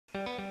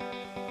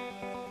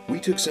We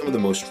took some of the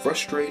most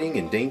frustrating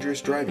and dangerous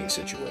driving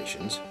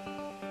situations,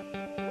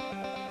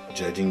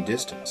 judging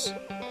distance,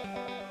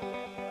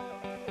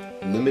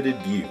 limited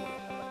view,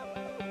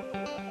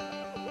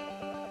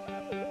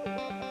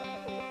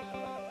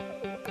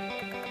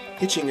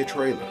 hitching a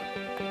trailer,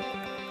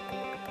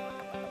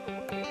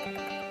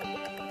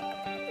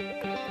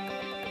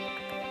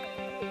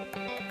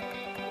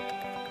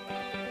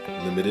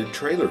 limited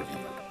trailer view,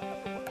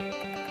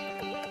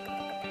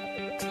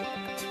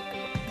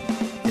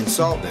 and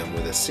solve them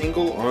with a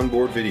single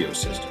onboard video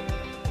system.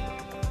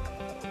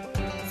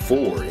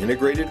 4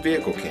 integrated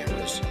vehicle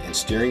cameras and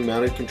steering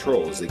mounted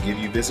controls that give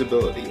you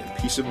visibility and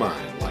peace of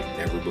mind like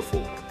never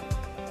before.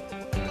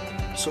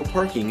 So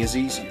parking is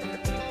easier.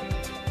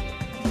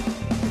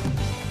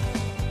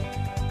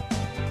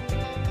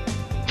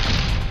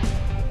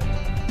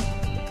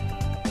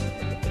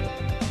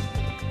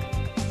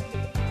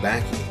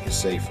 Backing is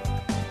safer.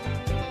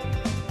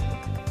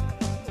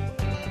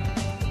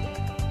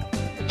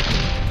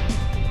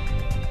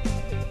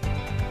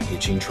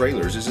 Hitching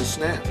trailers is a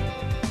snap.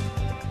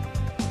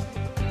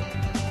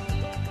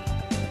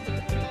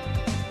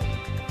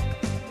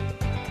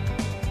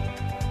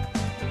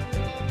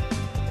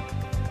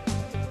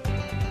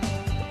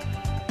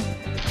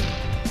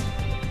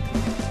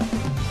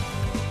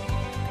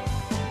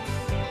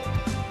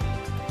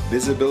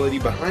 Visibility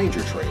behind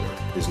your trailer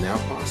is now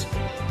possible.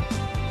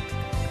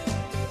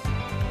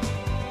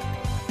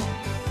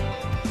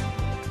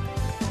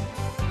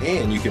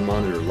 And you can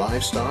monitor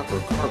livestock or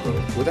cargo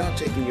without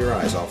taking your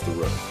eyes off the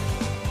road.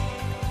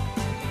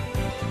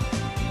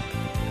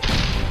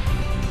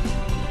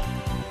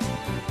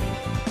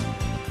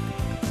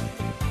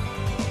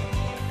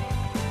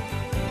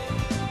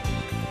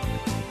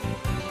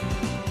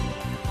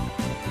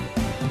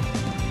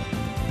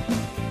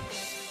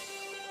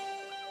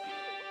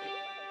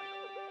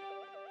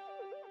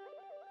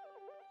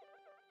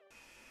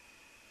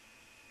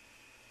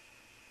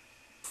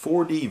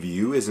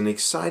 "4D-View" is an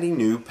exciting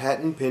new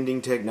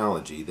patent-pending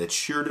technology that's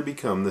sure to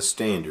become the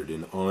standard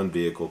in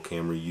on-vehicle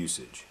camera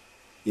usage.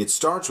 It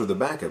starts with a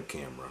backup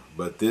camera,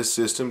 but this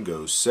system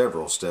goes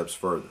several steps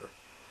further.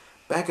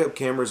 Backup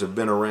cameras have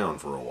been around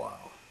for a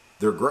while.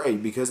 They're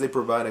great because they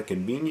provide a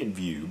convenient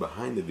view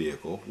behind the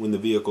vehicle when the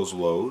vehicle's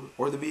load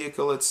or the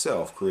vehicle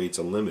itself creates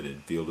a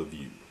limited field of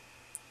view.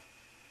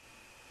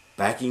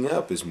 Backing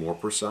up is more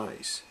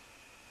precise.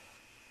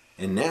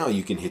 And now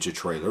you can hitch a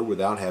trailer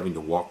without having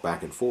to walk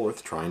back and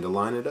forth trying to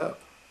line it up.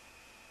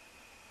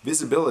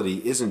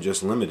 Visibility isn't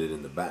just limited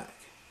in the back.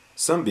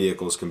 Some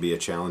vehicles can be a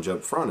challenge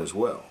up front as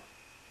well.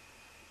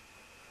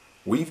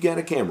 We've got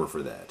a camera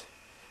for that,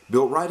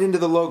 built right into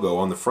the logo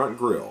on the front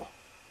grille.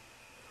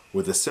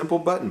 With a simple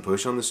button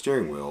push on the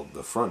steering wheel,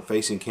 the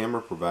front-facing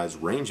camera provides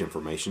range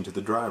information to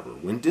the driver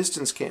when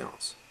distance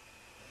counts.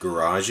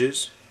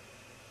 Garages,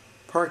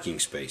 parking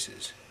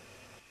spaces,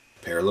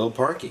 parallel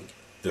parking.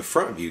 The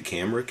front view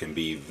camera can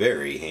be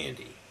very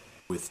handy.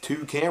 With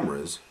 2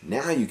 cameras,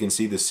 now you can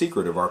see the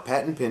secret of our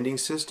patent-pending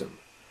system.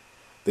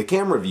 The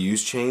camera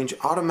views change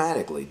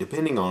automatically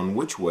depending on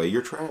which way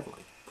you're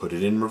traveling. Put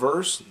it in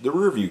reverse, the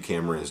rear view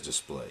camera is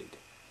displayed.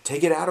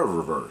 Take it out of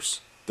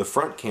reverse, the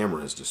front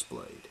camera is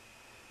displayed.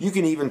 You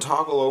can even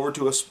toggle over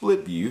to a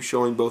split view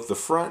showing both the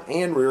front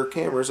and rear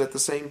cameras at the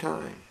same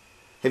time.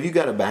 Have you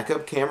got a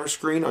backup camera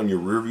screen on your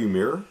rear view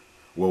mirror?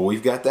 Well,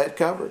 we've got that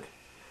covered.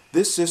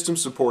 This system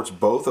supports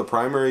both a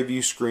primary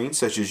view screen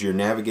such as your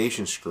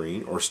navigation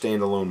screen or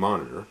standalone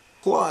monitor,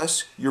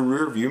 plus your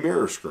rear view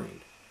mirror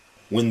screen.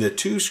 When the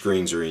 2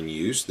 screens are in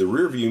use, the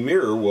rear view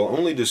mirror will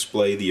only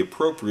display the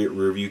appropriate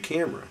rear view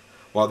camera,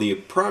 while the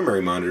primary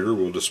monitor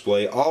will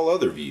display all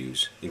other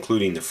views,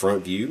 including the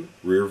front view,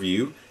 rear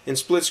view, and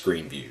split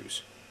screen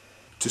views.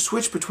 To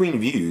switch between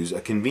views, a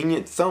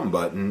convenient thumb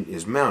button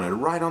is mounted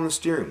right on the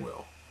steering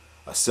wheel.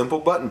 A simple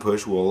button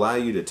push will allow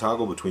you to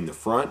toggle between the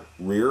front,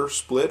 rear,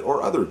 split,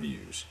 or other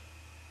views.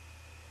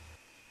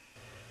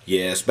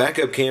 Yes,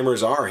 backup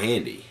cameras are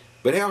handy,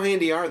 but how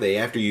handy are they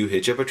after you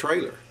hitch up a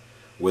trailer?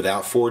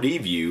 Without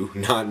 4D-View,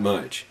 not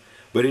much.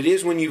 But it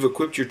is when you've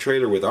equipped your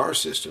trailer with our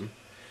system.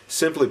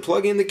 Simply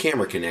plug in the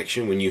camera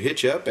connection when you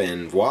hitch up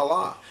and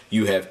voila,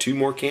 you have 2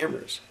 more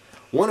cameras,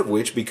 one of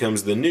which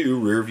becomes the new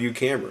rear view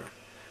camera.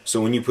 So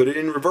when you put it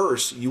in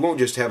reverse, you won't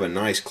just have a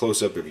nice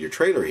close-up of your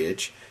trailer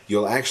hitch,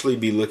 you'll actually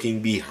be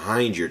looking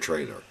behind your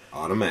trailer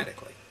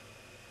automatically.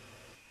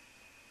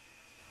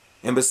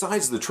 And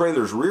besides the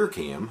trailer's rear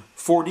cam,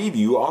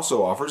 4D-View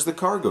also offers the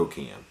cargo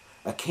cam,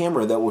 a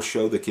camera that will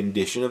show the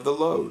condition of the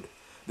load.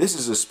 This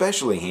is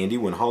especially handy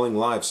when hauling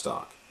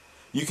livestock.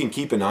 You can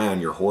keep an eye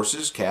on your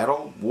horses,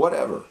 cattle,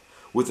 whatever.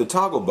 With the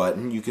toggle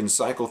button, you can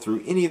cycle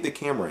through any of the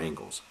camera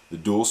angles, the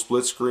dual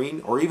split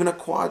screen, or even a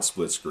quad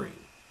split screen.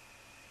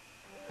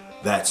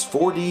 That's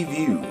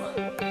 4D-View.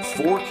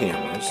 4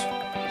 cameras,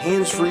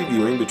 hands-free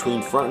viewing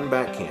between front and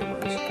back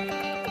cameras,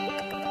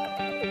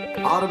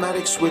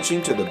 automatic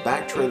switching to the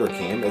back trailer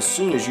cam as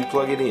soon as you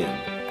plug it in,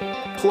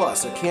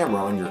 plus a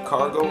camera on your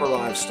cargo or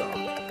livestock.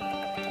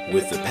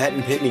 With the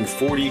patent-pending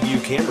 4D-View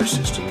camera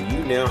system,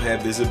 you now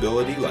have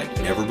visibility like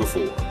never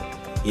before.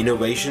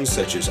 Innovations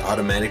such as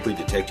automatically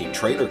detecting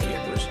trailer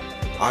cameras,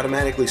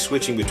 automatically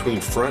switching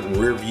between front and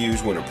rear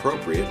views when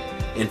appropriate,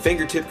 and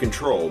fingertip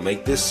control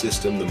make this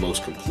system the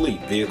most complete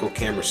vehicle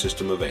camera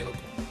system available.